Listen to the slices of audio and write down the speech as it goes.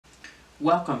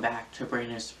Welcome back to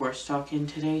Brandon Sports Talk. In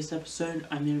today's episode,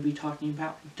 I'm going to be talking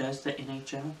about, does the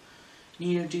NHL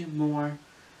need to do more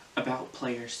about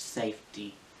player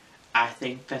safety? I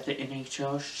think that the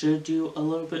NHL should do a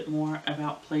little bit more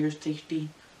about player safety.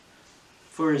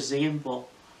 For example,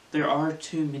 there are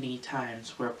too many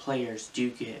times where players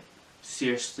do get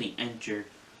seriously injured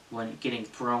when getting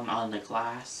thrown on the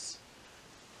glass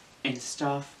and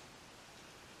stuff.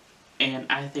 And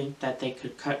I think that they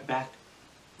could cut back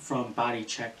from body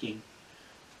checking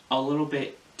a little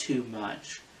bit too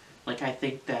much. Like, I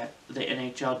think that the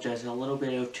NHL does a little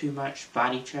bit of too much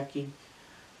body checking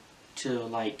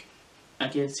to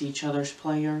against each other's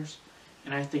players,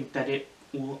 and I think that it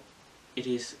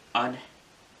is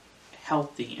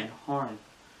unhealthy and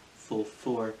harmful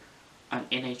for an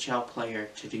NHL player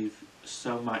to do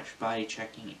so much body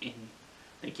checking in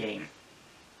the game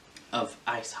of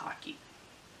ice hockey.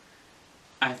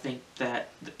 I think that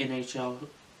the NHL,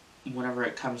 whenever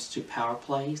it comes to power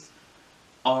plays,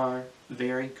 are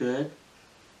very good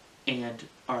and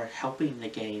are helping the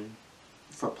game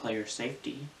for player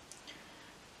safety.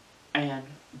 And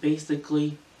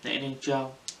basically, the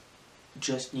NHL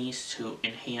just needs to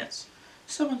enhance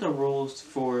some of the rules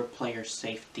for player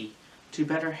safety to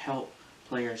better help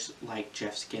players like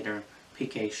Jeff Skinner,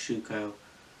 PK Shuko,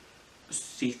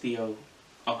 Cethio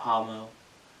Ohamo,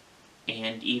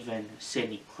 and even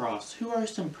Sidney Cross, who are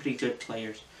some pretty good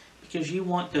players, because you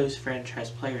want those franchise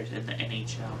players in the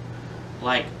NHL,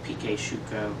 like PK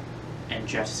Shuko and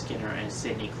Jeff Skinner and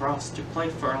Sidney Cross, to play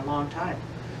for a long time.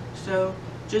 So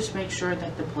just make sure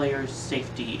that the player's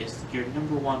safety is your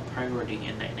number one priority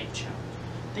in the NHL.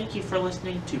 Thank you for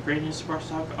listening to Brandon Sports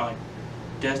Talk on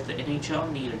Does the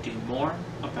NHL Need to Do More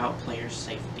About Player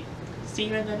Safety? See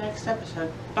you in the next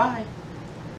episode. Bye!